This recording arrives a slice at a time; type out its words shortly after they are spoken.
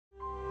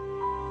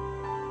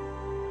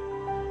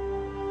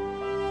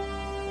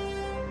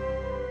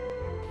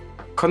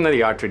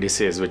Coronary artery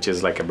disease, which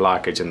is like a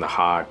blockage in the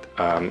heart,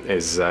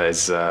 is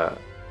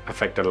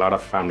affected a lot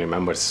of family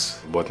members,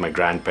 both my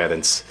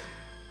grandparents.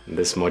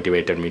 This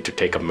motivated me to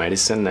take up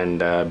medicine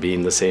and be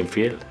in the same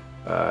field.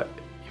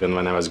 Even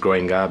when I was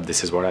growing up,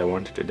 this is what I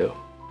wanted to do.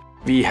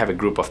 We have a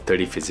group of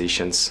 30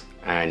 physicians,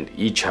 and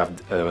each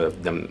of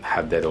them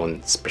have their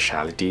own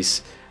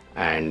specialties,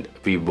 and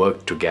we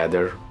work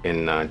together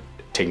in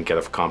taking care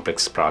of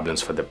complex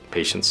problems for the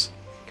patients.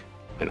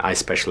 And I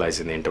specialize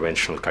in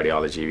interventional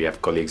cardiology. We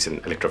have colleagues in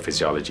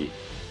electrophysiology.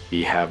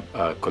 We have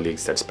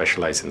colleagues that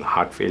specialize in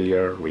heart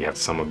failure. We have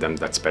some of them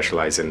that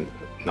specialize in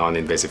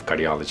non-invasive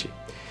cardiology.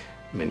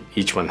 I mean,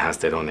 each one has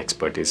their own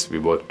expertise. We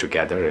work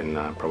together in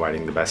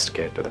providing the best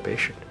care to the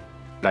patient.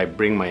 I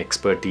bring my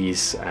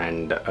expertise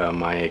and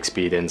my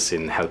experience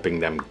in helping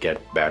them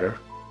get better.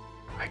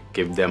 I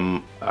give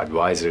them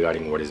advice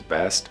regarding what is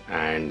best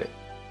and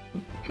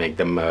make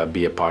them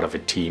be a part of a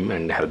team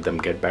and help them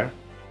get better.